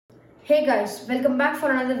Hey guys, welcome back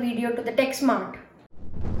for another video to the TechSmart.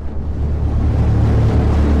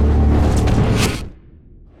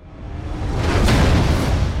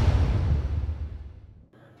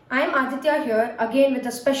 I am Aditya here again with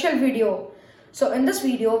a special video. So in this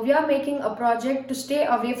video, we are making a project to stay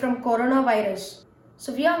away from coronavirus.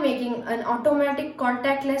 So we are making an automatic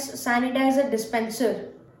contactless sanitizer dispenser.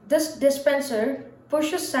 This dispenser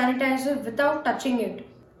pushes sanitizer without touching it.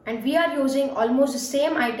 And we are using almost the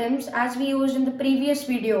same items as we used in the previous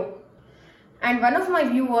video. And one of my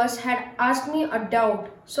viewers had asked me a doubt.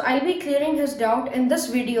 So I'll be clearing his doubt in this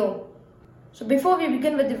video. So before we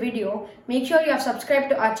begin with the video, make sure you have subscribed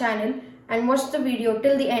to our channel and watch the video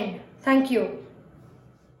till the end. Thank you.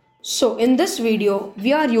 So in this video,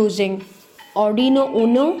 we are using Arduino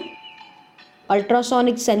Uno,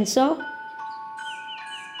 ultrasonic sensor,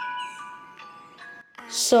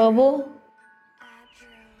 servo,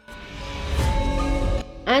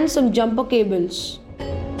 and some jumper cables.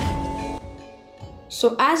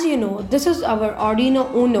 So as you know, this is our Arduino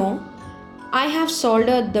Uno. I have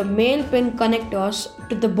soldered the male pin connectors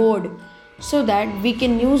to the board so that we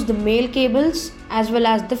can use the male cables as well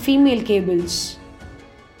as the female cables.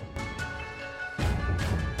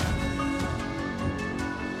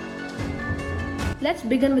 Let's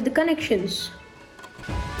begin with the connections.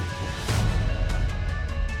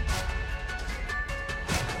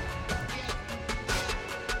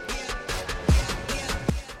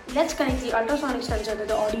 Let's connect the ultrasonic sensor to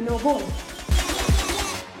the Arduino board.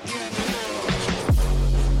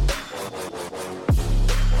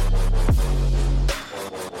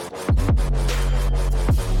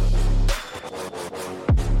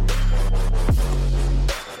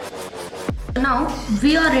 Now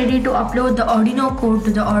we are ready to upload the Arduino code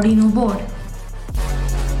to the Arduino board.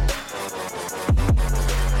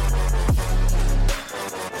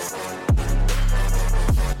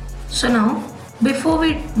 So now, before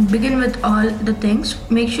we begin with all the things,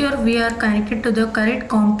 make sure we are connected to the correct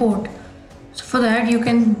COM port. So for that, you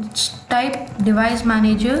can type device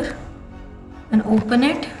manager and open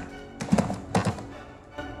it.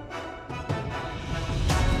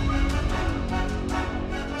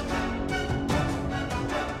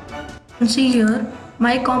 You can see here,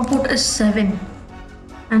 my COM port is 7.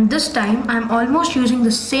 And this time, I'm almost using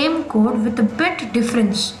the same code with a bit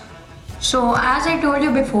difference. So as I told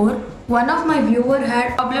you before, one of my viewer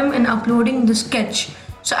had problem in uploading the sketch.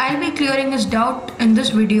 So I'll be clearing his doubt in this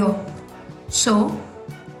video. So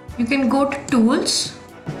you can go to tools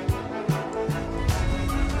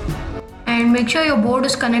and make sure your board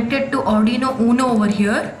is connected to Arduino Uno over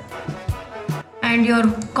here. And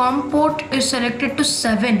your COM port is selected to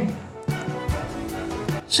 7.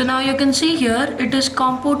 So now you can see here it is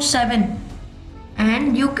COM port 7.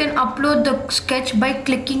 And you can upload the sketch by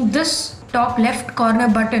clicking this top left corner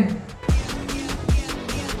button.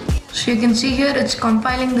 So you can see here it's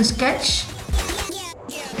compiling the sketch.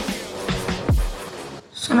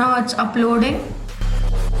 So now it's uploading.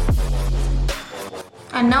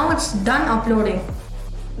 And now it's done uploading.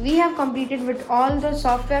 We have completed with all the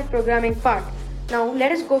software programming part. Now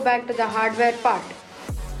let us go back to the hardware part.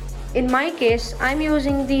 In my case, I'm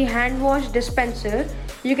using the hand wash dispenser.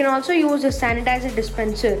 You can also use a sanitizer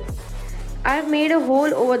dispenser. I've made a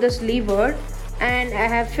hole over this lever and I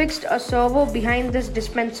have fixed a servo behind this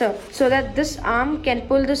dispenser so that this arm can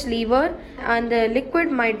pull this lever and the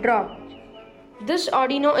liquid might drop. This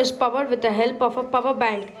Arduino is powered with the help of a power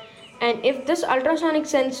bank, and if this ultrasonic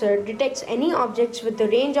sensor detects any objects with a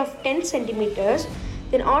range of 10 centimeters,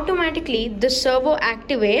 then automatically this servo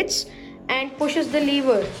activates and pushes the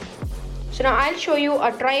lever. So now I'll show you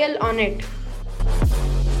a trial on it.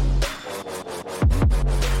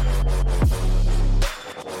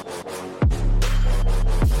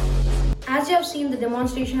 As you have seen the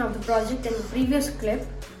demonstration of the project in the previous clip,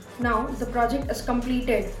 now the project is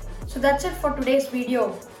completed. So that's it for today's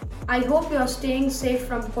video. I hope you are staying safe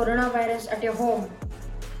from coronavirus at your home.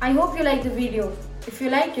 I hope you like the video. If you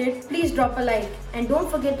like it, please drop a like and don't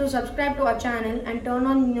forget to subscribe to our channel and turn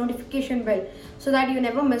on the notification bell so that you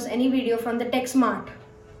never miss any video from the TechSmart.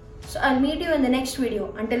 So I'll meet you in the next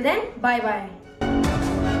video. Until then, bye bye.